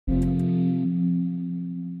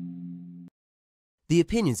The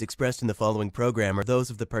opinions expressed in the following program are those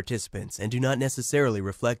of the participants and do not necessarily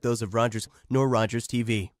reflect those of Rogers nor Rogers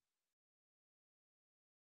TV.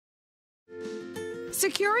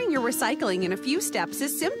 Securing your recycling in a few steps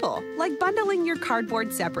is simple, like bundling your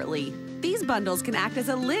cardboard separately. These bundles can act as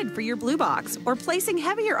a lid for your blue box or placing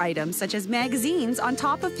heavier items such as magazines on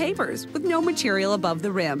top of papers with no material above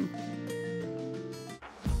the rim.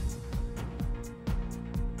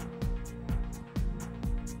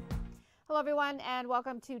 Hello, everyone, and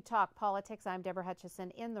welcome to Talk Politics. I'm Deborah Hutchison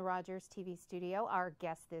in the Rogers TV studio. Our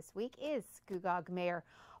guest this week is Scugog Mayor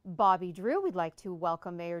Bobbie Drew. We'd like to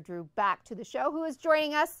welcome Mayor Drew back to the show, who is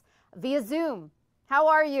joining us via Zoom. How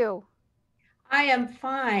are you? I am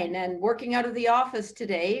fine and working out of the office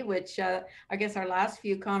today, which I guess our last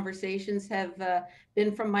few conversations have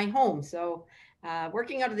been from my home. So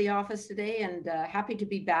working out of the office today and happy to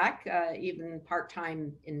be back, even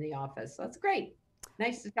part-time in the office. So that's great.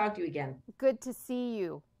 Nice to talk to you again. Good to see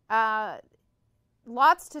you.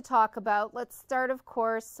 Lots to talk about. Let's start, of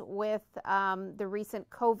course, with the recent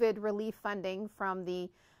COVID relief funding from the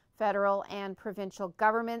federal and provincial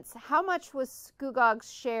governments. How much was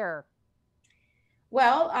Scugog's share?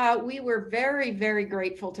 Well, we were very, very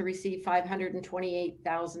grateful to receive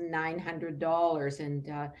 $528,900,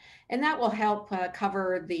 and that will help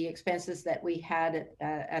cover the expenses that we had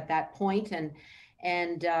at that point,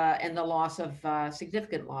 and the loss of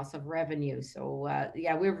significant loss of revenue. So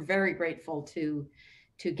yeah, we were very grateful to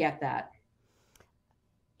get that.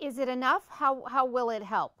 Is it enough? How will it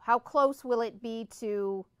help? How close will it be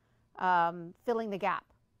to filling the gap?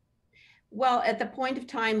 Well, at the point of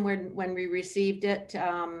time when we received it,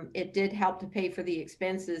 it did help to pay for the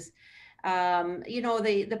expenses. You know,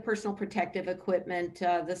 the personal protective equipment,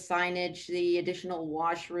 the signage, the additional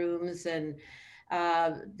washrooms, and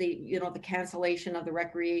the cancellation of the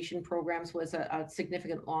recreation programs was a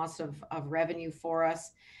significant loss of revenue for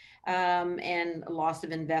us, and loss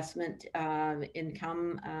of investment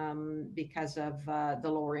income because of the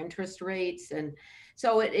lower interest rates. And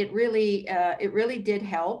so it really did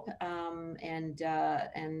help, and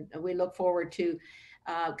we look forward to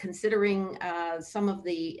considering some of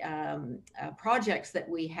the projects that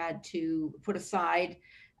we had to put aside,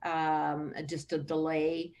 just a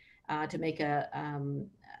delay to make an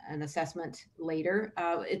assessment later.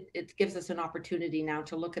 It gives us an opportunity now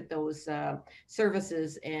to look at those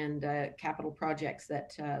services and capital projects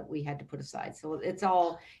that we had to put aside. So it's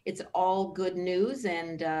all good news,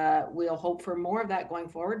 and we'll hope for more of that going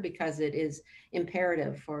forward, because it is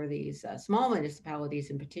imperative for these small municipalities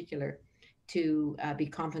in particular to be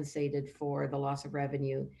compensated for the loss of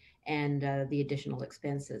revenue and the additional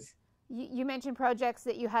expenses. You mentioned projects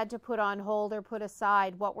that you had to put on hold or put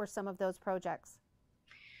aside. What were some of those projects?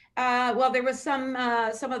 Well, there was some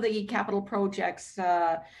of the capital projects,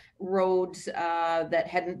 roads that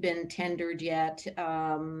hadn't been tendered yet,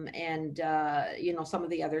 and some of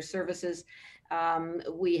the other services.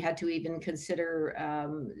 We had to even consider,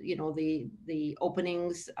 the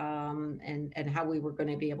openings and how we were going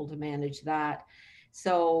to be able to manage that.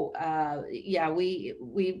 So yeah, we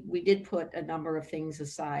did put a number of things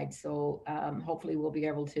aside. So hopefully we'll be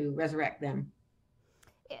able to resurrect them.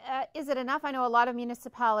 Is it enough? I know a lot of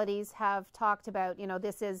municipalities have talked about,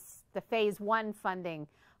 this is the phase 1 funding.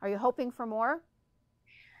 Are you hoping for more?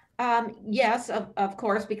 Yes, of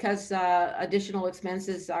course, because additional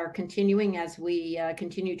expenses are continuing as we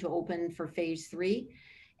continue to open for phase 3.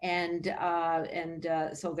 And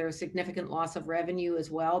so there's significant loss of revenue as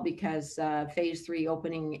well, because phase 3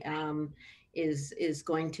 opening is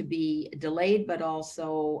going to be delayed, but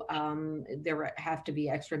also there have to be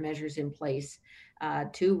extra measures in place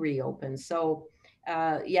to reopen. So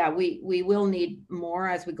yeah, we will need more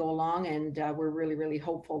as we go along, and we're really, really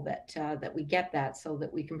hopeful that we get that, so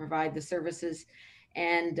that we can provide the services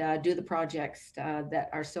and do the projects that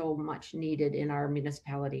are so much needed in our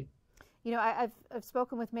municipality. I've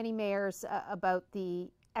spoken with many mayors about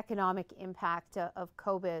the economic impact of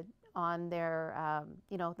COVID on their,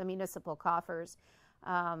 the municipal coffers.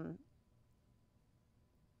 Are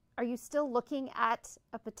you still looking at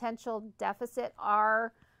a potential deficit?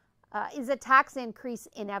 Is a tax increase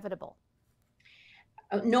inevitable?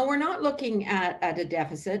 No, we're not looking at a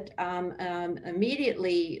deficit.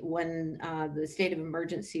 Immediately when the state of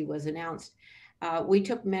emergency was announced, we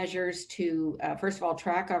took measures to, first of all,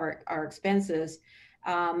 track our expenses,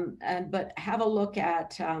 but have a look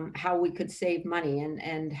at how we could save money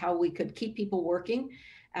and how we could keep people working,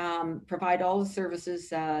 provide all the services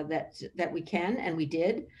that we can, and we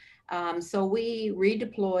did. So we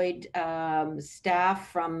redeployed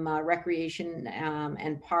staff from recreation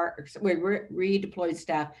and parks. We redeployed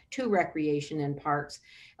staff to recreation and parks.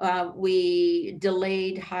 We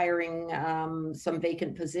delayed hiring some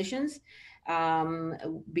vacant positions.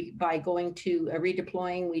 By going to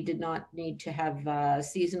redeploying, we did not need to have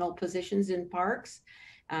seasonal positions in parks.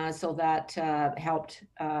 So that helped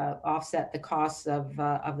offset the costs of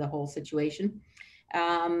the whole situation.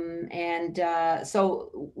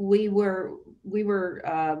 So we were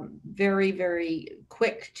very, very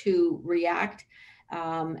quick to react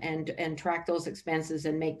and track those expenses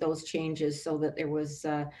and make those changes so that there was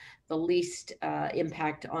the least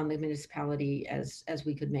impact on the municipality as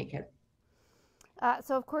we could make it.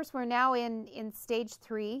 So of course we're now in stage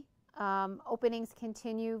 3. Openings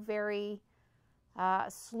continue very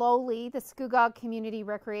slowly. The Scugog Community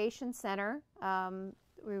Recreation Center,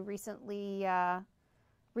 we recently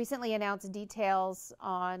announced details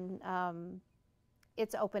on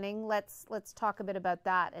its opening. Let's talk a bit about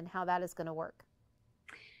that and how that is going to work.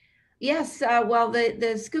 Yes, well, the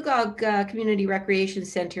Scugog Community Recreation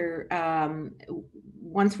Center,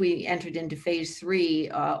 once we entered into phase 3,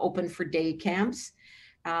 opened for day camps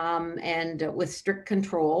and with strict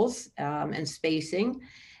controls and spacing.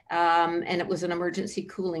 And it was an emergency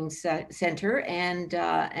cooling center,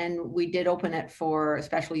 and we did open it for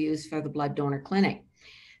special use for the blood donor clinic.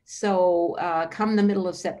 So come the middle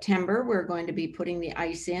of September, we're going to be putting the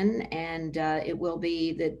ice in, and it will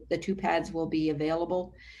be the 2 pads will be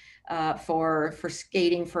available for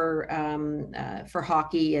skating, for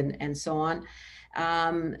hockey, and so on.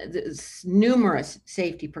 There's numerous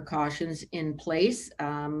safety precautions in place.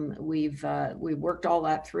 We've worked all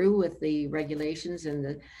that through with the regulations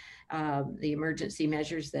and the emergency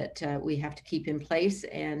measures that we have to keep in place,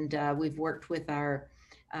 and we've worked with our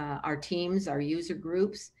teams, our user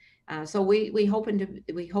groups. So we hope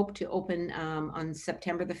to open on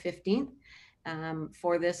September the 15th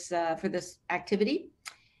for this activity.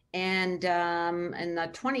 And the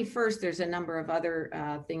 21st, there's a number of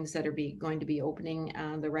other things that are going to be opening.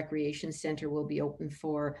 The recreation center will be open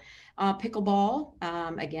for pickleball,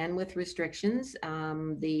 again with restrictions.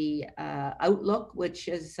 The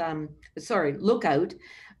Lookout,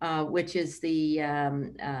 which is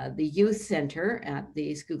the youth center at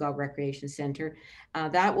the Scugog Recreation Center,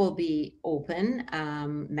 that will be open.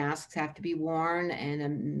 Masks have to be worn, and a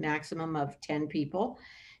maximum of 10 people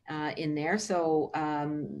in there. So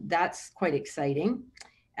that's quite exciting.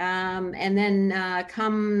 And then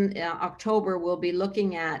come October, we'll be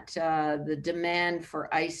looking at the demand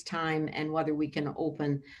for ice time and whether we can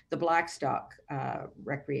open the Blackstock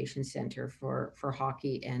Recreation Center for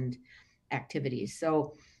hockey and activities.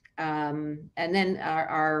 So, and then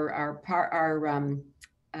our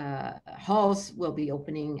halls will be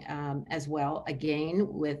opening as well, again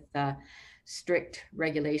with strict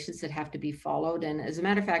regulations that have to be followed. And as a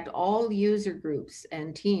matter of fact, all user groups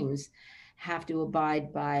and teams have to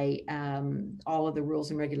abide by all of the rules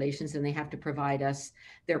and regulations, and they have to provide us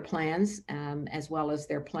their plans as well as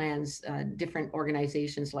their plans. Different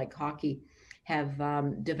organizations like hockey have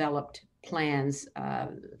developed plans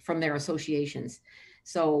from their associations.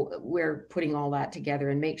 So we're putting all that together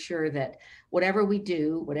and make sure that whatever we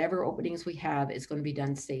do, whatever openings we have, is going to be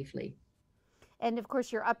done safely. And of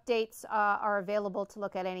course, your updates are available to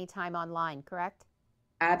look at any time online, correct?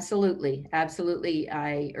 Absolutely. Absolutely.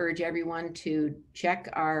 I urge everyone to check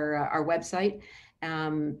our website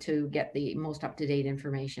to get the most up-to-date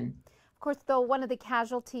information. Of course, though, one of the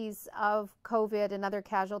casualties of COVID, another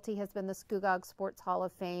casualty has been the Scugog Sports Hall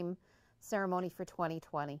of Fame ceremony for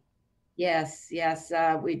 2020. Yes, yes.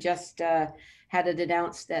 We just had it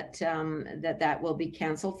announced that that will be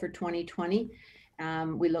canceled for 2020.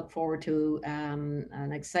 We look forward to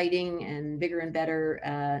an exciting and bigger and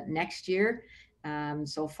better next year.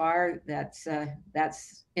 So far, that's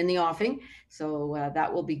in the offing. So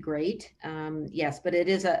that will be great. Yes, but it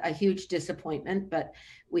is a huge disappointment. But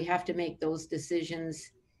we have to make those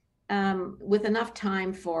decisions with enough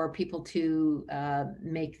time for people to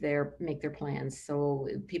make their plans. So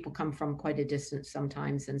people come from quite a distance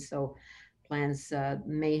sometimes, and so plans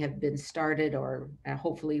may have been started, or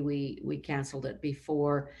hopefully we canceled it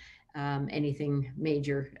before anything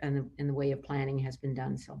major in the way of planning has been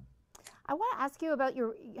done. So I want to ask you about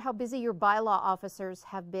how busy your bylaw officers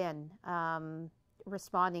have been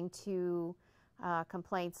responding to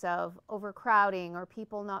complaints of overcrowding or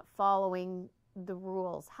people not following the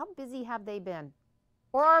rules. How busy have they been?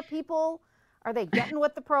 Or are they getting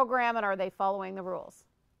with the program, and are they following the rules?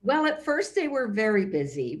 Well, at first they were very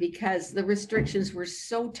busy because the restrictions were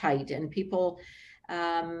so tight, and people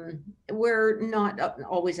were not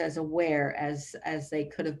always as aware as they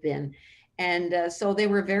could have been. And so they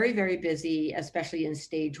were very, very busy, especially in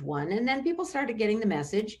stage one. And then people started getting the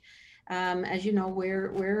message. As you know,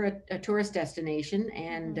 we're a tourist destination,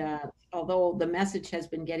 and although the message has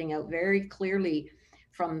been getting out very clearly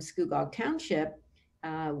from Scugog Township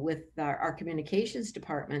with our communications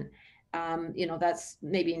department, that's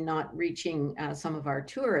maybe not reaching some of our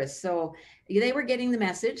tourists. So they were getting the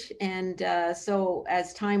message, and so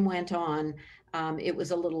as time went on, it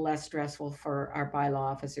was a little less stressful for our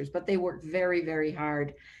bylaw officers, but they worked very, very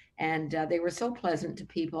hard. And they were so pleasant to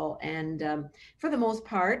people. And for the most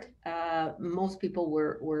part, most people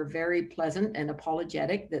were very pleasant and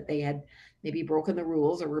apologetic that they had maybe broken the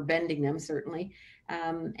rules or were bending them, certainly.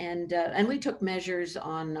 And we took measures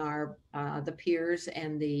on the piers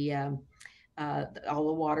and all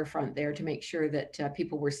the waterfront there to make sure that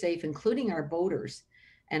people were safe, including our boaters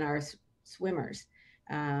and our swimmers.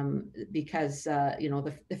 Because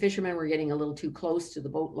the fishermen were getting a little too close to the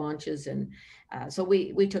boat launches, and so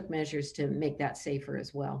we took measures to make that safer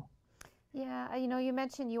as well. Yeah, you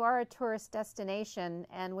mentioned you are a tourist destination,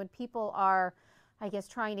 and when people are, I guess,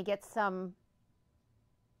 trying to get some,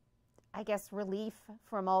 relief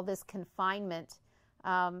from all this confinement,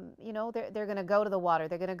 they're going to go to the water,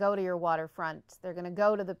 they're going to go to your waterfront, they're going to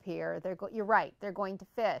go to the pier. You're right, they're going to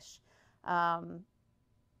fish, and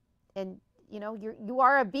you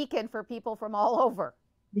are a beacon for people from all over.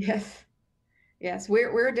 Yes,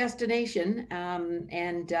 we're a destination,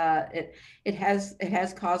 and it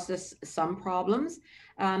has caused us some problems,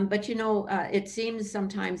 but it seems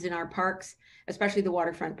sometimes in our parks, especially the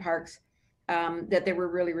waterfront parks, that they were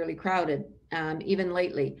really, really crowded, even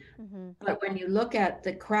lately. But when you look at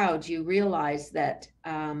the crowds, you realize that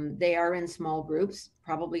they are in small groups,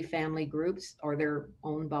 probably family groups or their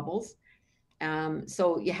own bubbles.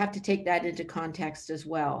 So you have to take that into context as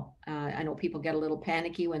well. I know people get a little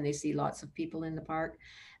panicky when they see lots of people in the park,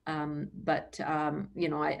 but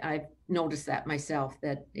I've noticed that myself,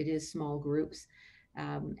 that it is small groups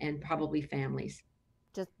and probably families.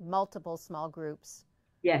 Just multiple small groups.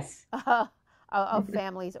 Yes. Of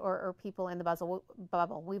families or people in the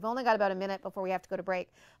bubble. We've only got about a minute before we have to go to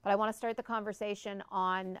break, but I want to start the conversation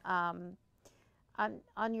on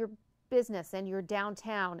your business and your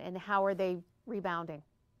downtown, and how are they rebounding?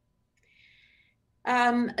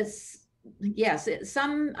 Yes,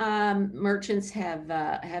 some merchants have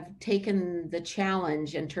taken the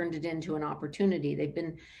challenge and turned it into an opportunity. They've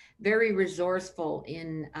been very resourceful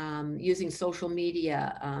in using social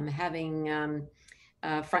media, having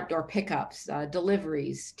front door pickups,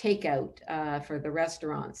 deliveries, takeout for the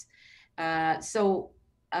restaurants. So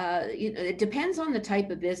it depends on the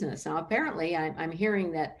type of business. Now, apparently, I'm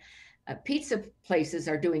hearing that pizza places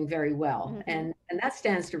are doing very well, and that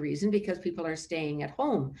stands to reason because people are staying at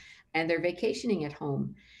home and they're vacationing at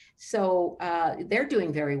home. So they're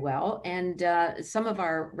doing very well. And some of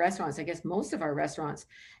our restaurants, I guess most of our restaurants,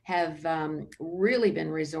 have really been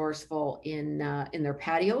resourceful in their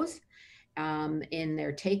patios, in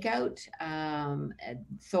their takeout.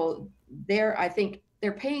 So I think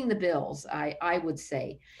they're paying the bills, I would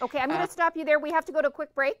say. Okay, I'm going to stop you there. We have to go to a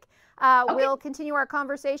quick break. Okay. We'll continue our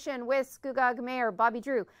conversation with Scugog Mayor Bobbie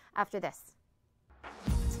Drew after this.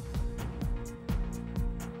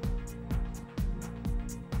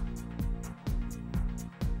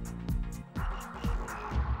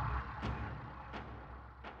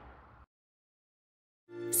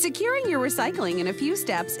 Securing your recycling in a few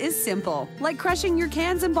steps is simple, like crushing your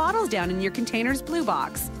cans and bottles down in your container's blue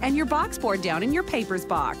box and your box board down in your papers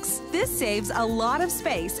box. This saves a lot of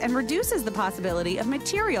space and reduces the possibility of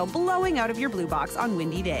material blowing out of your blue box on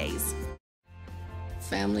windy days.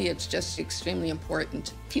 Family, it's just extremely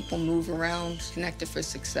important. People move around. Connected for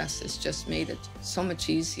Success has just made it so much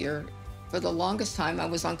easier. For the longest time, I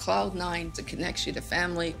was on cloud nine. It connects you to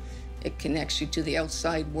family. It connects you to the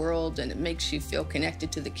outside world, and it makes you feel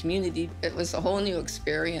connected to the community. It was a whole new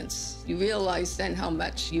experience. You realize then how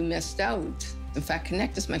much you missed out. In fact,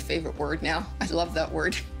 connect is my favorite word now. I love that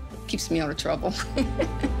word. It keeps me out of trouble.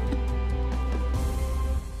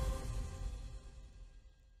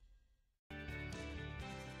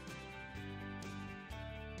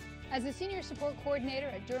 As a senior support coordinator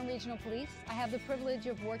at Durham Regional Police, I have the privilege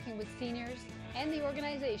of working with seniors and the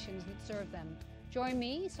organizations that serve them. Join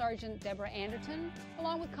me, Sergeant Deborah Anderton,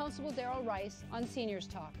 along with Constable Daryl Rice on Seniors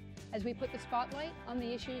Talk, as we put the spotlight on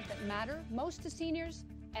the issues that matter most to seniors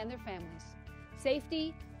and their families.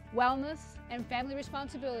 Safety, wellness, and family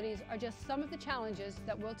responsibilities are just some of the challenges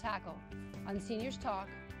that we'll tackle on Seniors Talk,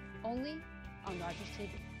 only on Rogers TV.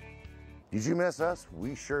 Did you miss us?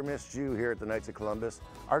 We sure missed you here at the Knights of Columbus.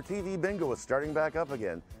 Our TV bingo is starting back up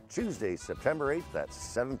again, Tuesday, September 8th at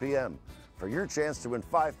 7 p.m. for your chance to win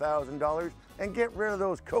 $5,000 and get rid of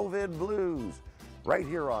those COVID blues, right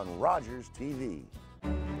here on Rogers TV.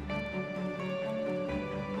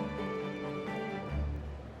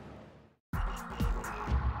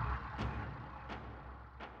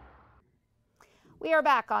 We are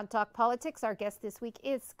back on Talk Politics. Our guest this week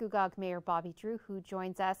is Scugog Mayor Bobbie Drew, who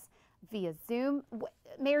joins us via Zoom.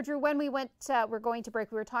 Mayor Drew, when we we're going to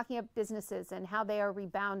break, we were talking about businesses and how they are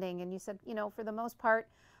rebounding. And you said, you know, for the most part,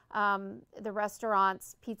 the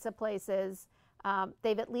restaurants, pizza places,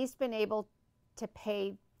 they've at least been able to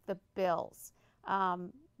pay the bills.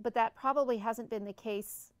 But that probably hasn't been the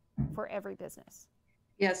case for every business.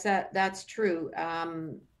 Yes, that's true.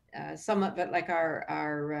 Some of it, like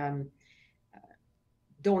our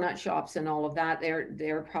donut shops and all of that,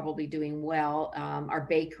 they're probably doing well. Our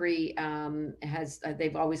bakery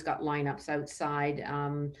they've always got lineups outside.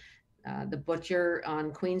 The butcher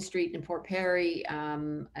on Queen Street in Port Perry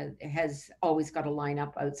has always got a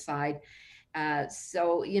lineup outside.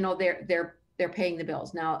 So you know they're paying the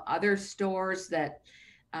bills. Now other stores that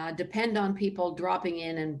depend on people dropping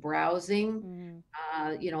in and browsing,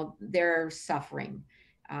 you know, they're suffering.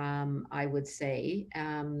 I would say,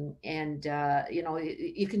 and you know,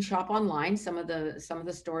 you can shop online. Some of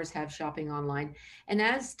the stores have shopping online, and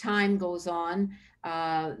as time goes on,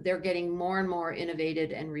 they're getting more and more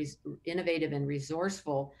innovative and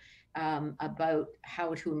resourceful about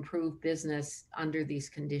how to improve business under these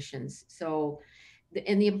conditions. So,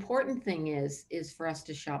 and the important thing is for us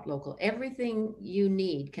to shop local. Everything you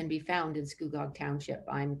need can be found in Scugog Township.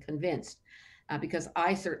 I'm convinced, because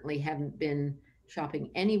I certainly haven't been shopping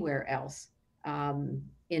anywhere else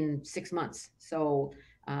in 6 months. So,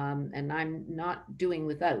 and I'm not doing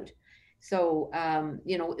without. So,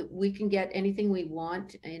 you know, we can get anything we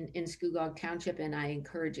want in Scugog Township, and I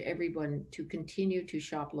encourage everyone to continue to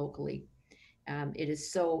shop locally. It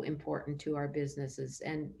is so important to our businesses.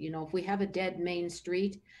 And, you know, if we have a dead main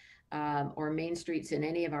street or main streets in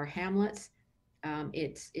any of our hamlets,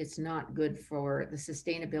 it's not good for the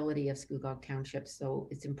sustainability of Scugog Township. So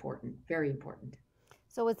it's important, very important.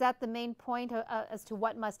 So is that the main point as to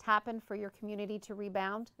what must happen for your community to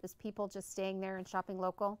rebound? Is people just staying there and shopping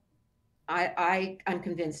local? I'm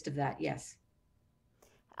convinced of that, yes.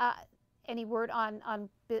 Any word on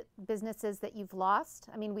businesses that you've lost?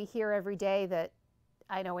 I mean, we hear every day that,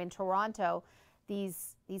 I know in Toronto,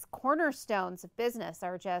 these cornerstones of business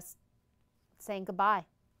are just saying goodbye.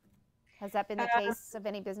 Has that been the case of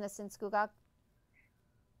any business in Scugog?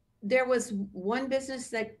 There was one business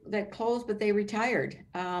that closed, but they retired.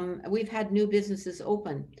 We've had new businesses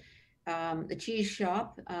open. The cheese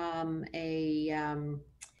shop, a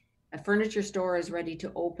furniture store is ready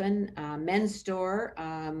to open. Men's store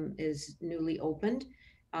is newly opened,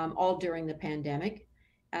 all during the pandemic.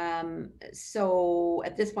 So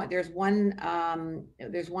at this point, there's one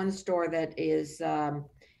store that is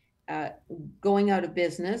going out of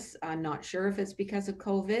business. I'm not sure if it's because of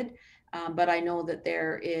COVID, but I know that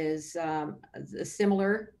there is a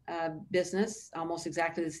similar business, almost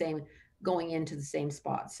exactly the same, going into the same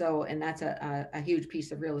spot. So, and that's a huge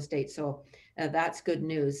piece of real estate. So that's good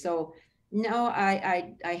news. So no,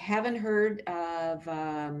 I haven't heard of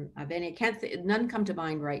any. None come to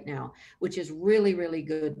mind right now, which is really, really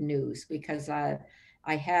good news, because I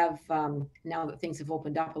have now that things have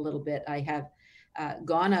opened up a little bit, I have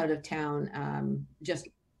gone out of town, just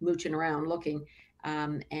mooching around looking,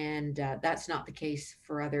 and that's not the case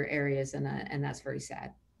for other areas, and that's very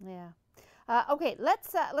sad. Yeah. Okay,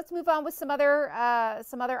 let's move on with some other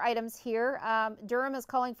items here. Durham is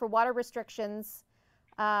calling for water restrictions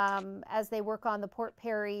as they work on the Port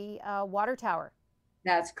Perry water tower.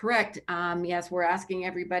 That's correct. Yes, we're asking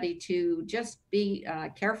everybody to just be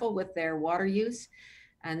careful with their water use,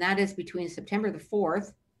 and that is between September the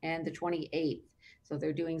 4th and the 28th. So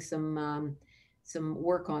they're doing some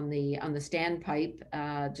work on the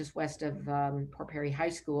standpipe just west of Port Perry High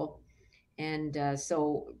School. And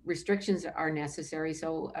so restrictions are necessary.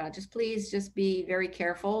 So please be very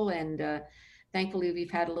careful. And thankfully,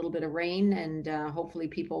 we've had a little bit of rain, and hopefully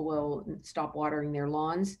people will stop watering their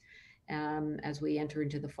lawns as we enter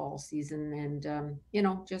into the fall season. And, you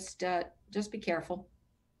know, just be careful.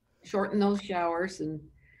 Shorten those showers and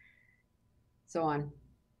so on.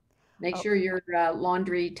 Make sure your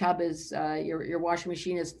laundry tub is, your washing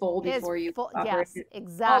machine is full before you. Yes,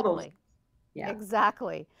 exactly. Yeah.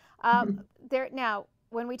 Exactly. Now,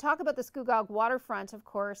 when we talk about the Scugog waterfront, of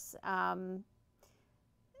course,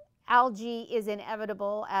 algae is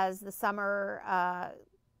inevitable as the summer,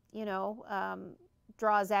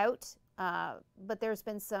 draws out. but there's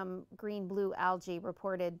been some green-blue algae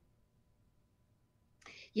reported.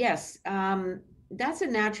 Yes, that's a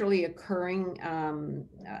naturally occurring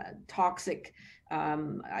toxic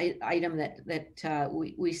item that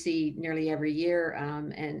we see nearly every year,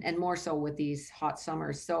 and more so with these hot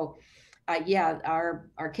summers. So, yeah,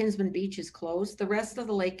 our Kinsman Beach is closed. The rest of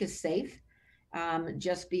the lake is safe.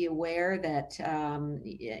 Just be aware that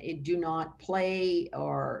do not play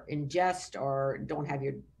or ingest, or don't have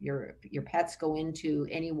your pets go into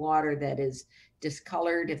any water that is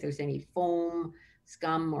discolored. If there's any foam,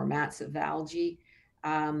 scum, or mats of algae,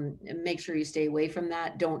 make sure you stay away from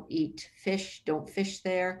that. Don't eat fish, don't fish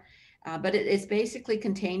there. But it's basically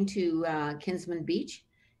contained to Kinsman Beach,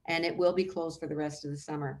 and it will be closed for the rest of the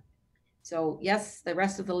summer. So yes, the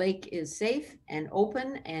rest of the lake is safe and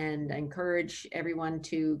open, and I encourage everyone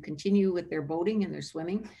to continue with their boating and their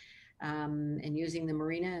swimming, and using the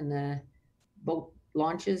marina and the boat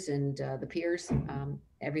launches and the piers.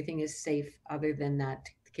 Everything is safe other than that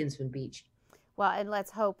Kinsman Beach. Well, and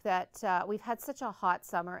let's hope that we've had such a hot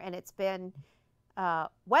summer, and it's been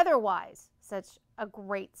weather-wise such a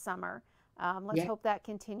great summer. Let's hope that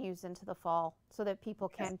continues into the fall so that people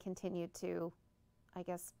can continue to, I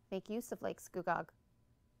guess, make use of Lake Scugog.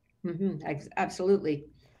 Absolutely.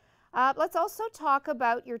 Let's also talk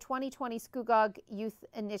about your 2020 Scugog Youth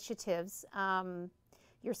Initiatives.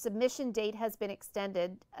 Your submission date has been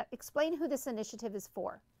extended. Explain who this initiative is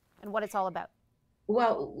for and what it's all about.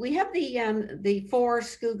 Well, we have the For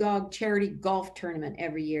Scugog charity golf tournament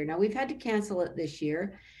every year. Now, we've had to cancel it this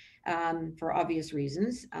year for obvious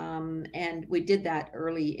reasons, and we did that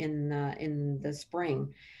early in the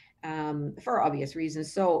spring. For obvious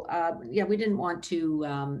reasons. So yeah, we didn't want to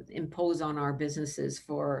impose on our businesses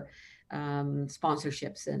for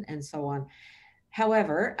sponsorships and so on.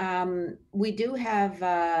 However, we do have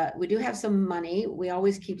some money. We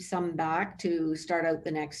always keep some back to start out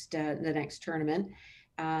the next tournament,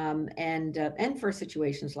 and for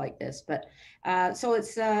situations like this. But so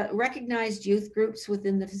it's recognized youth groups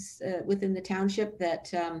within the township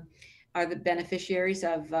that are the beneficiaries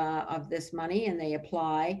of this money, and they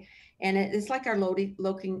apply. And it's like our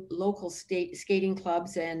local skating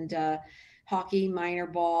clubs and hockey, minor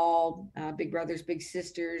ball, Big Brothers, Big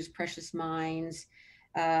Sisters, Precious Minds.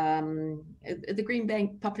 The Green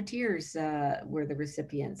Bank Puppeteers were the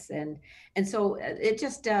recipients, and so it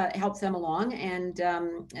just helps them along, and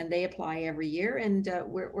they apply every year, and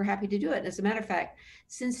we're happy to do it. As a matter of fact,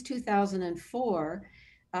 since 2004.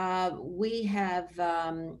 We have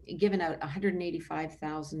given out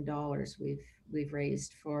 $185,000. We've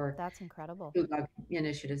raised for. That's incredible.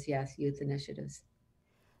 Initiatives, yes, youth initiatives.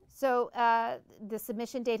 So the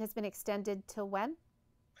submission date has been extended till when?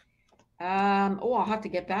 I'll have to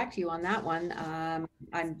get back to you on that one.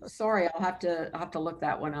 I'm sorry, I'll have to look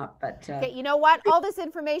that one up. But okay, you know what? All this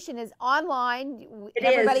information is online.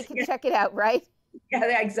 Everybody can check it out, right?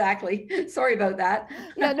 Yeah, exactly. Sorry about that.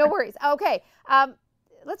 Yeah, no worries. Okay.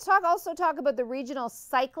 Let's also talk about the regional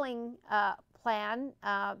cycling plan.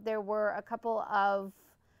 There were a couple of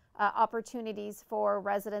opportunities for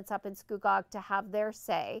residents up in Scugog to have their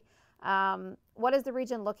say. What is the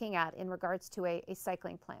region looking at in regards to a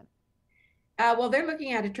cycling plan? Well, they're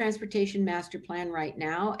looking at a transportation master plan right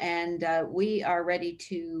now, and we are ready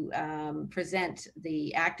to present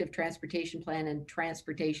the active transportation plan and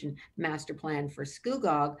transportation master plan for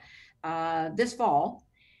Scugog this fall.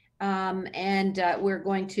 And we're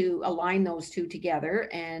going to align those two together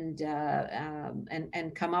and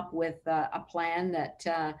come up with a plan that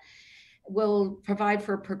will provide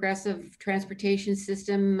for a progressive transportation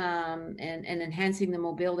system and enhancing the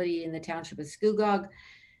mobility in the township of Scugog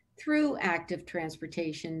through active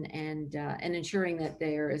transportation and ensuring that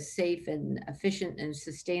there is safe and efficient and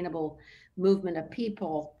sustainable movement of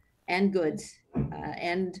people and goods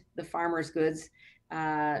and the farmers' goods.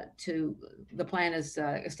 To the plan is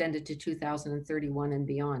extended to 2031 and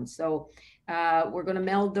beyond. So we're going to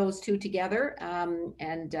meld those two together,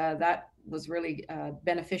 and that was really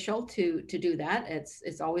beneficial to do that.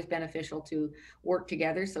 It's always beneficial to work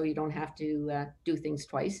together, so you don't have to do things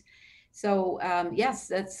twice. So yes,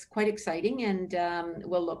 that's quite exciting, and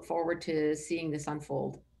we'll look forward to seeing this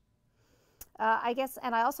unfold. I guess,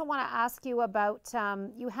 and I also want to ask you about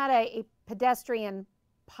you had a pedestrian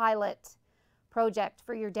pilot project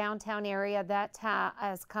for your downtown area that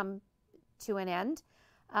has come to an end.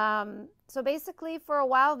 So basically, for a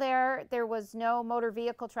while there was no motor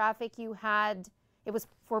vehicle traffic. It was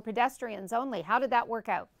for pedestrians only. How did that work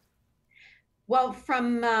out? Well,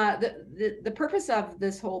 from the purpose of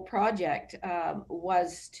this whole project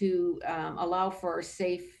was to allow for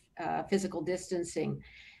safe physical distancing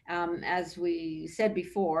As we said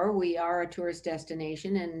before, we are a tourist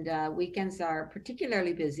destination, and weekends are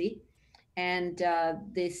particularly busy. And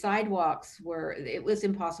the sidewalks it was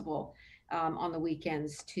impossible on the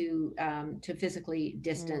weekends to physically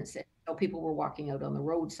distance. So people were walking out on the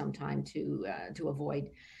road sometime to avoid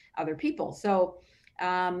other people. So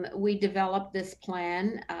we developed this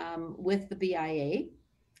plan with the BIA.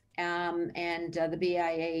 And the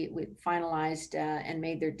BIA finalized and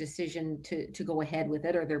made their decision to go ahead with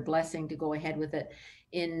it, or their blessing to go ahead with it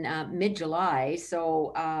in mid-July.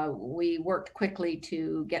 So we worked quickly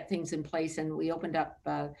to get things in place, and we opened up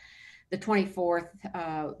the 24th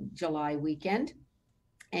July weekend,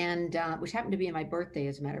 and which happened to be my birthday,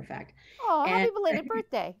 as a matter of fact. Oh, happy belated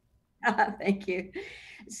birthday. Thank you.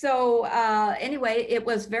 So anyway, it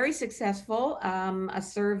was very successful. A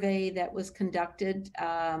survey that was conducted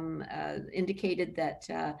indicated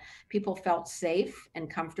that people felt safe and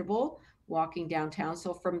comfortable walking downtown.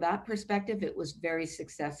 So from that perspective, it was very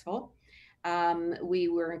successful. We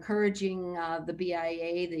were encouraging the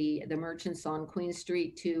BIA, the merchants on Queen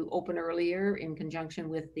Street, to open earlier in conjunction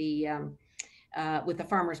with the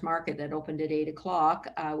farmers market that opened at 8 o'clock.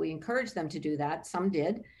 We encouraged them to do that. Some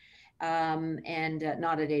did. And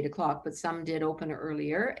not at 8 o'clock, but some did open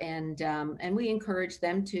earlier, and we encouraged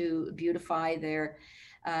them to beautify their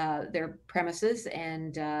premises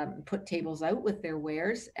and put tables out with their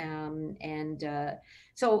wares.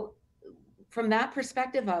 So from that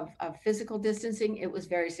perspective of physical distancing, it was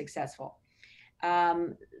very successful.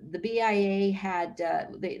 The BIA had,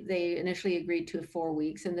 they initially agreed to 4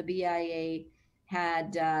 weeks, and the BIA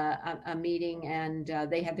had a meeting, and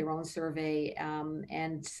they had their own survey,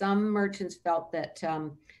 and some merchants felt that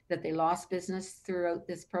they lost business throughout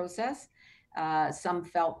this process. Some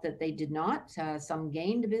felt that they did not. Some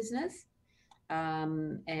gained business,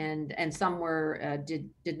 and some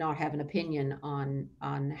did not have an opinion on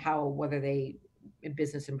whether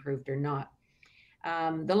business improved or not.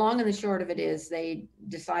 The long and the short of it is they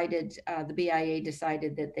decided, the BIA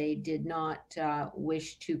decided that they did not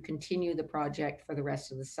wish to continue the project for the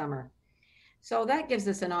rest of the summer. So that gives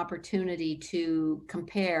us an opportunity to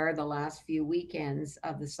compare the last few weekends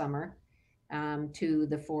of the summer to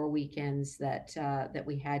the 4 weekends that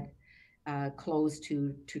we had closed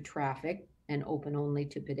to traffic and open only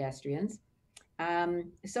to pedestrians.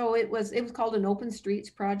 So it was called an Open Streets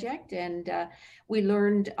project, and we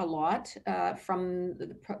learned a lot from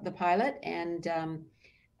the pilot, and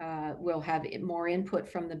we'll have more input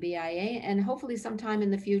from the BIA, and hopefully sometime in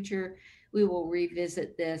the future we will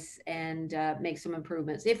revisit this and make some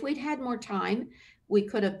improvements. If we'd had more time, we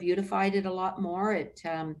could have beautified it a lot more. It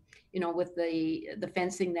with the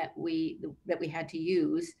fencing that we had to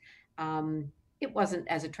use, it wasn't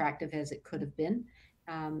as attractive as it could have been.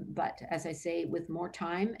 But as I say, with more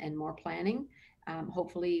time and more planning,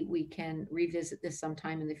 hopefully we can revisit this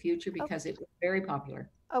sometime in the future, because it was very popular.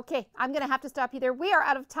 Okay, I'm going to have to stop you there. We are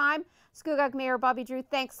out of time. Scugog Mayor Bobbie Drew,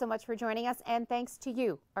 thanks so much for joining us, and thanks to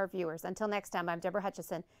you, our viewers. Until next time, I'm Deborah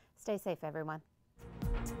Hutchison. Stay safe, everyone.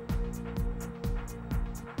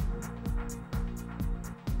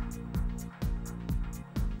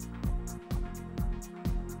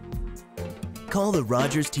 Call the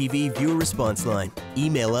Rogers TV viewer response line,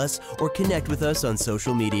 email us, or connect with us on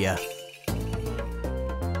social media.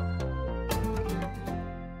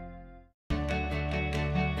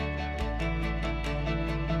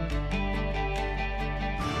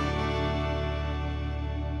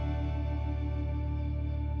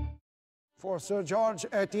 For Sir George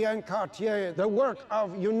Etienne Cartier, the work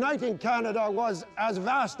of uniting Canada was as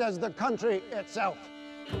vast as the country itself.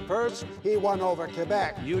 First, he won over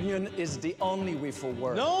Quebec. Union is the only way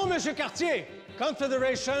forward. No, Monsieur Cartier.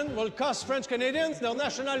 Confederation will cost French Canadians their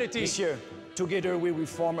nationality. Monsieur, together we will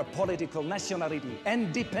form a political nationality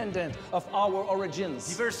independent of our origins.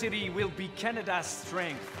 Diversity will be Canada's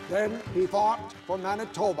strength. Then he fought for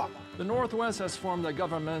Manitoba. The Northwest has formed a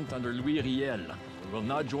government under Louis Riel. We will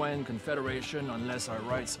not join Confederation unless our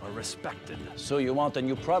rights are respected. So you want a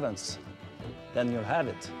new province? Then you'll have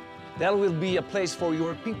it. There will be a place for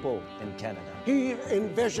your people in Canada. He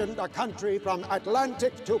envisioned a country from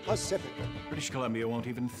Atlantic to Pacific. British Columbia won't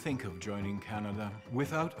even think of joining Canada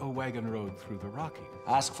without a wagon road through the Rockies.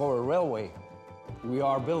 Ask for a railway. We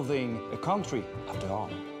are building a country, after all.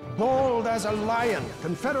 Bold as a lion,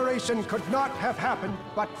 Confederation could not have happened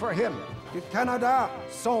but for him. Du Canada,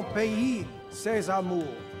 son pays, ses amours.